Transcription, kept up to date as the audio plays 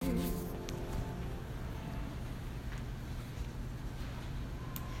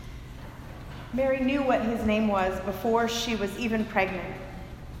Mary knew what his name was before she was even pregnant.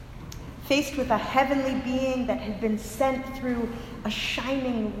 Faced with a heavenly being that had been sent through a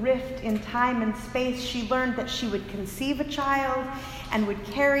shining rift in time and space, she learned that she would conceive a child and would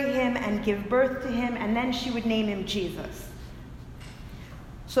carry him and give birth to him, and then she would name him Jesus.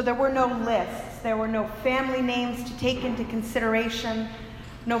 So there were no lists, there were no family names to take into consideration,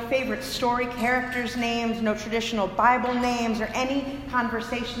 no favorite story characters' names, no traditional Bible names, or any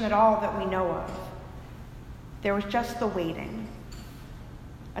conversation at all that we know of. There was just the waiting.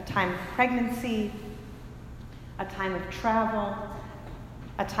 A time of pregnancy, a time of travel,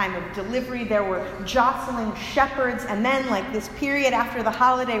 a time of delivery. There were jostling shepherds, and then like this period after the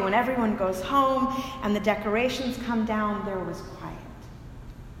holiday when everyone goes home and the decorations come down, there was quiet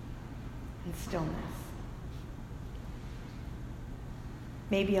and stillness.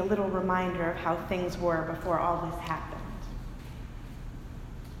 Maybe a little reminder of how things were before all this happened.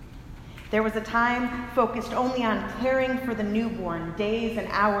 There was a time focused only on caring for the newborn, days and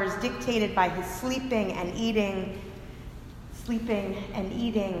hours dictated by his sleeping and eating.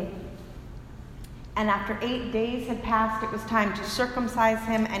 And after 8 days had passed, it was time to circumcise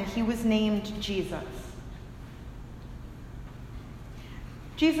him, and he was named Jesus.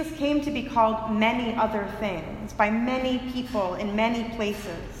 Jesus came to be called many other things by many people in many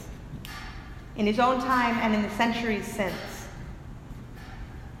places, in his own time and in the centuries since.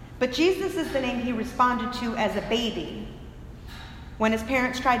 But Jesus is the name he responded to as a baby, when his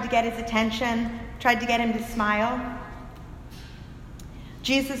parents tried to get his attention, tried to get him to smile.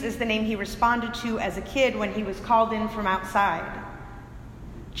 Jesus is the name he responded to as a kid when he was called in from outside.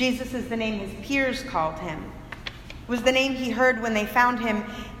 Jesus is the name his peers called him. It was the name he heard when they found him.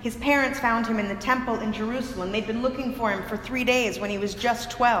 His parents found him in the temple in Jerusalem. They'd been looking for him for 3 days when he was just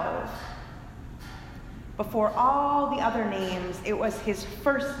 12. Before all the other names, it was his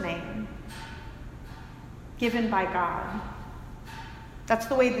first name, given by God. That's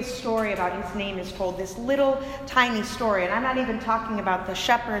the way this story about his name is told, this little tiny story. And I'm not even talking about the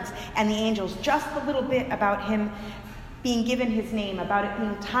shepherds and the angels, just a little bit about him being given his name, about it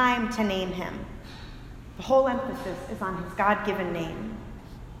being time to name him. The whole emphasis is on his God-given name.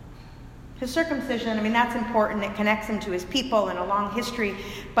 His circumcision, that's important. It connects him to his people and a long history.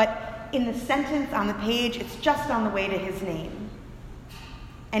 But in the sentence on the page, it's just on the way to his name.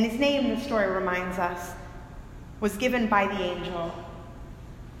 And his name, the story reminds us, was given by the angel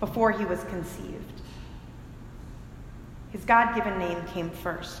before he was conceived. His God-given name came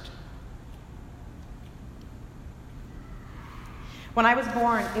first. When I was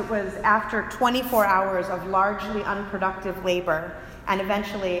born, it was after 24 hours of largely unproductive labor and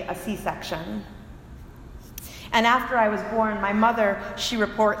eventually a C-section. And after I was born, my mother, she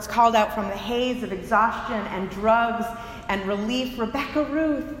reports, called out from the haze of exhaustion and drugs and relief, "Rebecca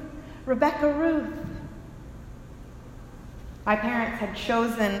Ruth, Rebecca Ruth." My parents had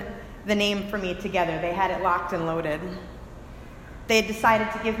chosen the name for me together. They had it locked and loaded. They had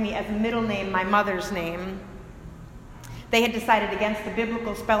decided to give me as a middle name my mother's name. They had decided against the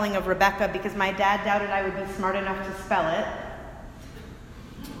biblical spelling of Rebecca because my dad doubted I would be smart enough to spell it.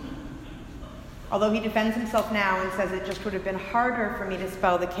 Although he defends himself now and says it just would have been harder for me to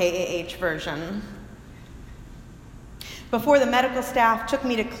spell the K-A-H version. Before the medical staff took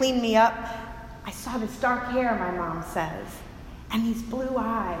me to clean me up, I saw this dark hair, my mom says, and these blue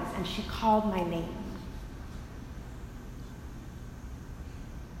eyes, and she called my name.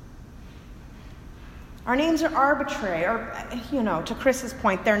 Our names are arbitrary, or, to Chris's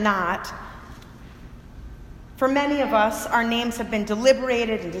point, they're not. For many of us, our names have been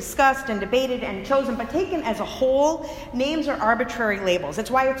deliberated and discussed and debated and chosen, but taken as a whole, names are arbitrary labels. It's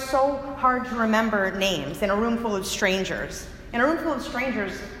why it's so hard to remember names in a room full of strangers. In a room full of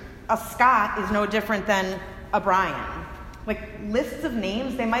strangers, a Scott is no different than a Brian. Like, lists of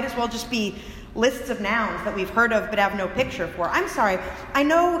names, they might as well just be lists of nouns that we've heard of but have no picture for. I'm sorry, I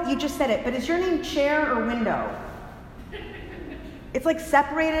know you just said it, but is your name chair or window? It's like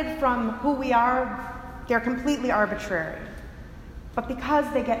separated from who we are. They're completely arbitrary. But because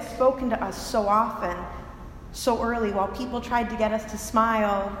they get spoken to us so often, so early, while people tried to get us to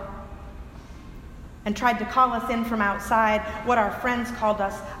smile and tried to call us in from outside, what our friends called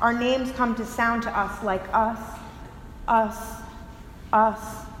us, our names come to sound to us like us, us, us.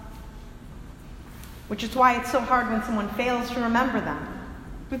 Which is why it's so hard when someone fails to remember them.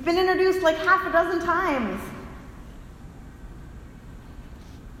 We've been introduced like half a dozen times.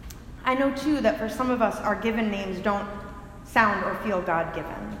 I know, too, that for some of us, our given names don't sound or feel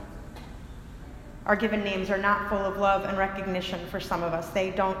God-given. Our given names are not full of love and recognition for some of us. They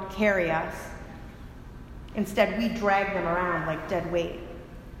don't carry us. Instead, we drag them around like dead weight.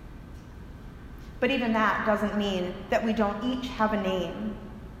 But even that doesn't mean that we don't each have a name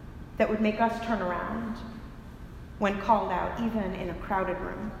that would make us turn around when called out, even in a crowded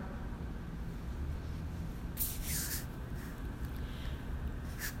room.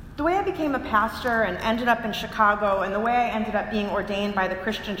 The way I became a pastor and ended up in Chicago, and the way I ended up being ordained by the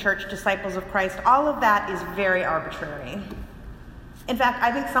Christian Church Disciples of Christ, all of that is very arbitrary. In fact,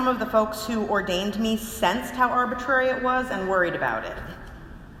 I think some of the folks who ordained me sensed how arbitrary it was and worried about it.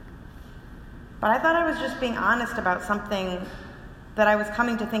 But I thought I was just being honest about something that I was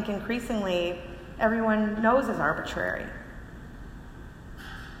coming to think increasingly everyone knows is arbitrary.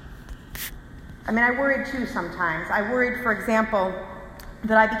 I mean, I worried too sometimes. I worried, for example,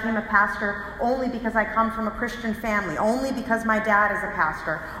 that I became a pastor only because I come from a Christian family, only because my dad is a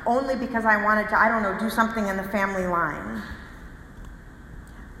pastor, only because I wanted to, do something in the family line.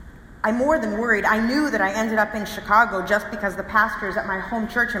 I more than worried. I knew that I ended up in Chicago just because the pastors at my home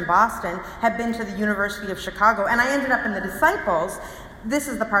church in Boston had been to the University of Chicago, and I ended up in the Disciples. This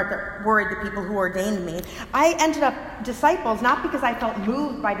is the part that worried the people who ordained me. I ended up Disciples not because I felt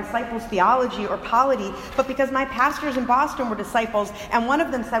moved by Disciples theology or polity, but because my pastors in Boston were Disciples, and one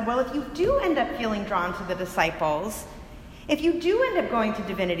of them said, well, if you do end up feeling drawn to the Disciples, if you do end up going to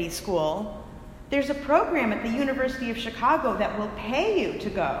divinity school, there's a program at the University of Chicago that will pay you to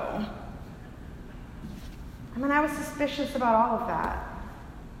go. I mean, I was suspicious about all of that.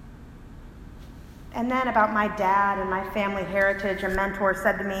 And then about my dad and my family heritage, a mentor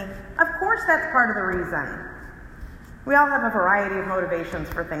said to me, of course that's part of the reason. We all have a variety of motivations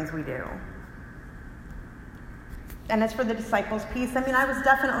for things we do. And as for the Disciples piece, I was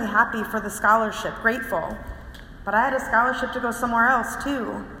definitely happy for the scholarship, grateful. But I had a scholarship to go somewhere else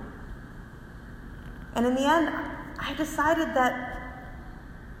too. And in the end, I decided that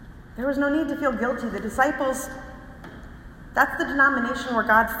there was no need to feel guilty. The Disciples, that's the denomination where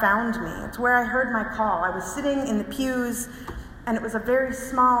God found me. It's where I heard my call. I was sitting in the pews, and it was a very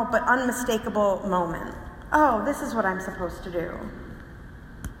small but unmistakable moment. Oh, this is what I'm supposed to do.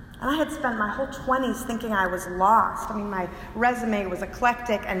 And I had spent my whole 20s thinking I was lost. My resume was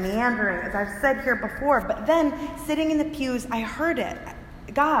eclectic and meandering, as I've said here before. But then, sitting in the pews, I heard it.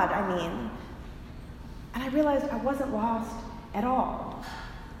 God. And I realized I wasn't lost at all.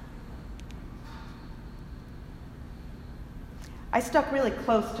 I stuck really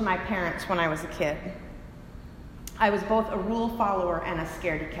close to my parents when I was a kid. I was both a rule follower and a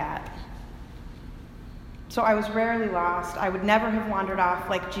scaredy cat. So I was rarely lost. I would never have wandered off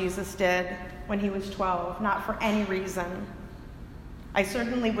like Jesus did when he was 12, not for any reason. I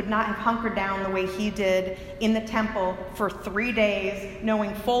certainly would not have hunkered down the way he did in the temple for 3 days,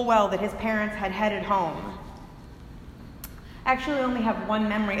 knowing full well that his parents had headed home. I actually only have one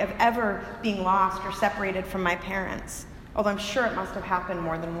memory of ever being lost or separated from my parents, although I'm sure it must have happened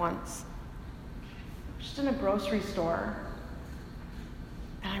more than once. Just in a grocery store,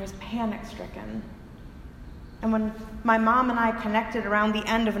 and I was panic-stricken. And when my mom and I connected around the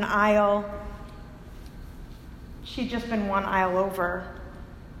end of an aisle, she'd just been one aisle over.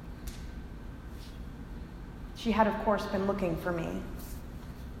 She had, of course, been looking for me.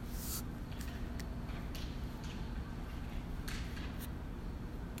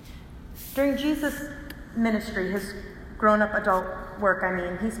 During Jesus' ministry, his grown-up adult work,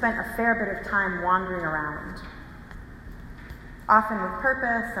 he spent a fair bit of time wandering around, often with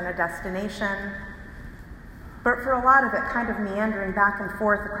purpose and a destination, but for a lot of it kind of meandering back and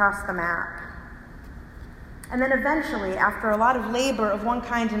forth across the map. And then eventually, after a lot of labor of one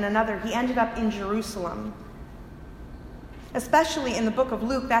kind and another, he ended up in Jerusalem. Especially in the book of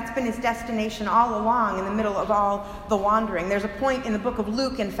Luke, that's been his destination all along in the middle of all the wandering. There's a point in the book of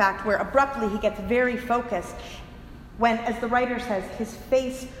Luke, in fact, where abruptly he gets very focused when, as the writer says, his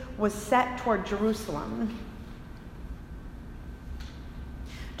face was set toward Jerusalem.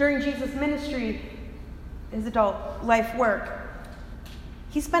 During Jesus' ministry, his adult life work,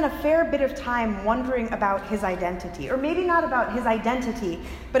 he spent a fair bit of time wondering about his identity, or maybe not about his identity,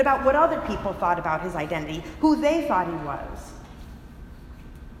 but about what other people thought about his identity, who they thought he was.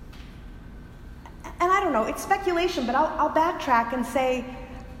 And I don't know, it's speculation, but I'll backtrack and say,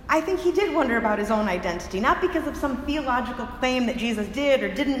 I think he did wonder about his own identity, not because of some theological claim that Jesus did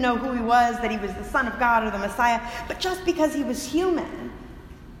or didn't know who he was, that he was the Son of God or the Messiah, but just because he was human.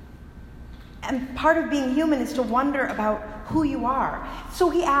 And part of being human is to wonder about who you are. So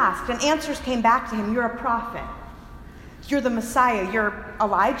he asked, and answers came back to him. You're a prophet. You're the Messiah. You're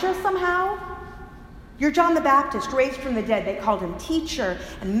Elijah somehow. You're John the Baptist, raised from the dead. They called him teacher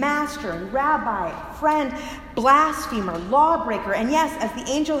and master and rabbi, friend, blasphemer, lawbreaker. And yes, as the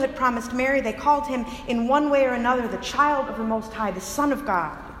angel had promised Mary, they called him in one way or another the child of the Most High, the Son of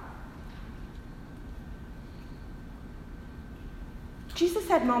God. Jesus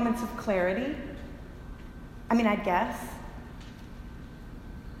had moments of clarity. I'd guess.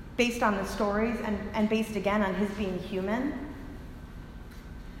 Based on the stories and based again on his being human.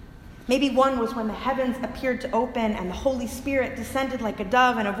 Maybe one was when the heavens appeared to open and the Holy Spirit descended like a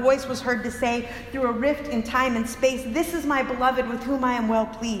dove and a voice was heard to say through a rift in time and space, "This is my beloved with whom I am well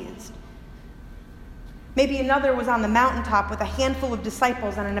pleased." Maybe another was on the mountaintop with a handful of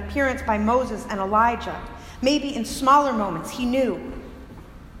disciples and an appearance by Moses and Elijah. Maybe in smaller moments he knew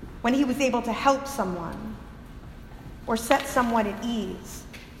when he was able to help someone or set someone at ease,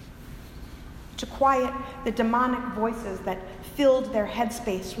 to quiet the demonic voices that filled their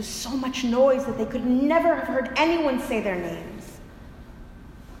headspace with so much noise that they could never have heard anyone say their names.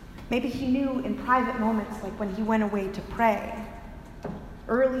 Maybe he knew in private moments, like when he went away to pray,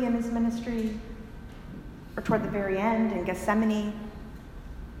 early in his ministry, or toward the very end in Gethsemane,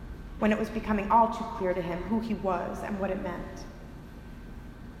 when it was becoming all too clear to him who he was and what it meant.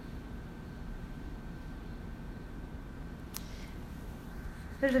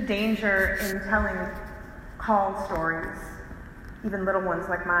 There's a danger in telling call stories, even little ones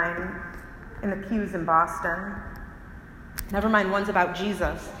like mine, in the pews in Boston. Never mind ones about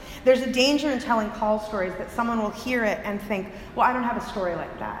Jesus. There's a danger in telling call stories that someone will hear it and think, well, I don't have a story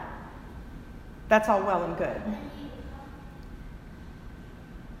like that. That's all well and good.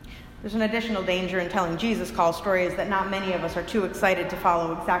 There's an additional danger in telling Jesus call stories that not many of us are too excited to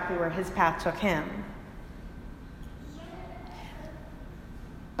follow exactly where his path took him.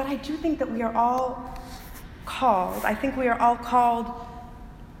 But I do think that we are all called. I think we are all called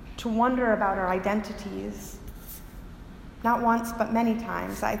to wonder about our identities. Not once, but many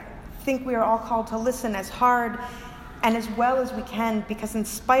times. I think we are all called to listen as hard and as well as we can, because in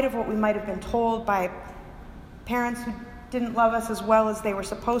spite of what we might have been told by parents who didn't love us as well as they were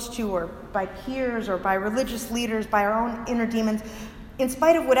supposed to, or by peers, or by religious leaders, by our own inner demons, in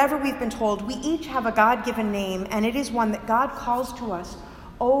spite of whatever we've been told, we each have a God-given name, and it is one that God calls to us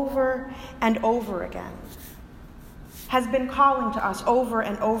over and over again, has been calling to us over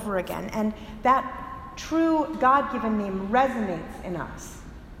and over again. And that true God-given name resonates in us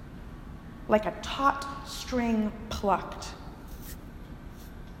like a taut string plucked.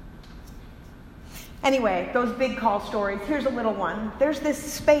 Anyway, those big call stories, here's a little one. There's this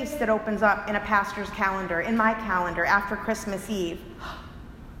space that opens up in a pastor's calendar, in my calendar, after Christmas Eve.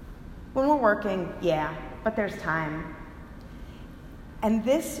 When we're working, yeah, but there's time. And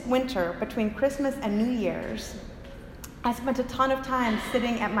this winter, between Christmas and New Year's, I spent a ton of time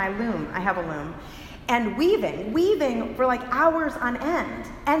sitting at my loom. I have a loom. And weaving for like hours on end.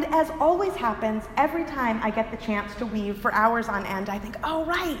 And as always happens, every time I get the chance to weave for hours on end, I think, oh,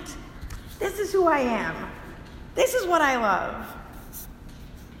 right, this is who I am. This is what I love.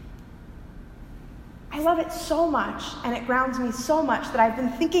 I love it so much, and it grounds me so much that I've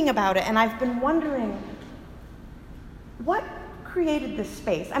been thinking about it, and I've been wondering, what created this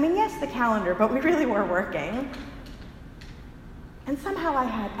space? Yes, the calendar, but we really were working. And somehow I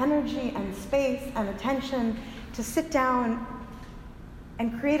had energy and space and attention to sit down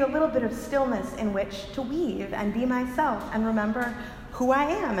and create a little bit of stillness in which to weave and be myself and remember who I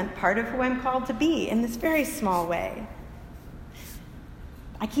am and part of who I'm called to be in this very small way.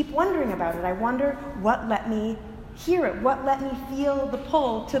 I keep wondering about it. I wonder what let me hear it, what let me feel the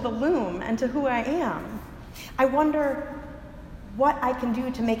pull to the loom and to who I am. I wonder what I can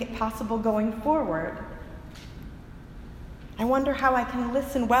do to make it possible going forward. I wonder how I can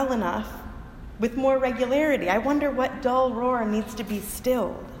listen well enough with more regularity. I wonder what dull roar needs to be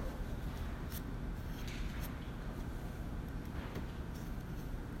stilled.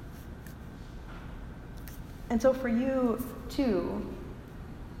 And so for you, too,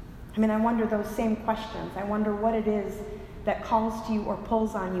 I wonder those same questions. I wonder what it is that calls to you or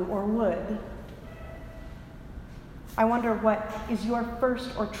pulls on you or would. I wonder what is your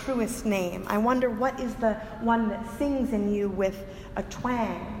first or truest name. I wonder what is the one that sings in you with a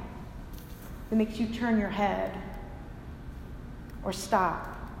twang that makes you turn your head or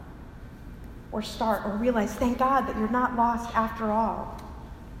stop or start or realize, thank God, that you're not lost after all.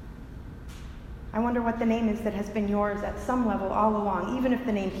 I wonder what the name is that has been yours at some level all along, even if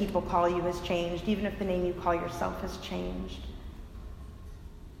the name people call you has changed, even if the name you call yourself has changed.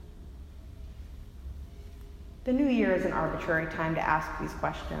 The new year is an arbitrary time to ask these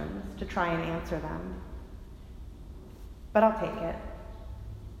questions, to try and answer them. But I'll take it.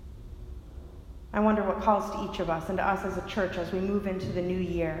 I wonder what calls to each of us and to us as a church as we move into the new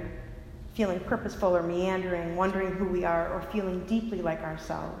year, feeling purposeful or meandering, wondering who we are, or feeling deeply like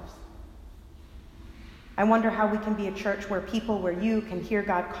ourselves. I wonder how we can be a church where you can hear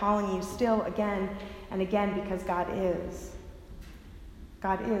God calling you still again and again because God is.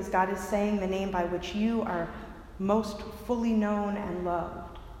 God is. God is saying the name by which you are most fully known and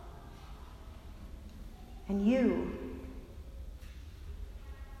loved. And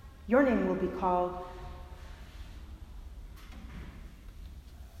your name will be called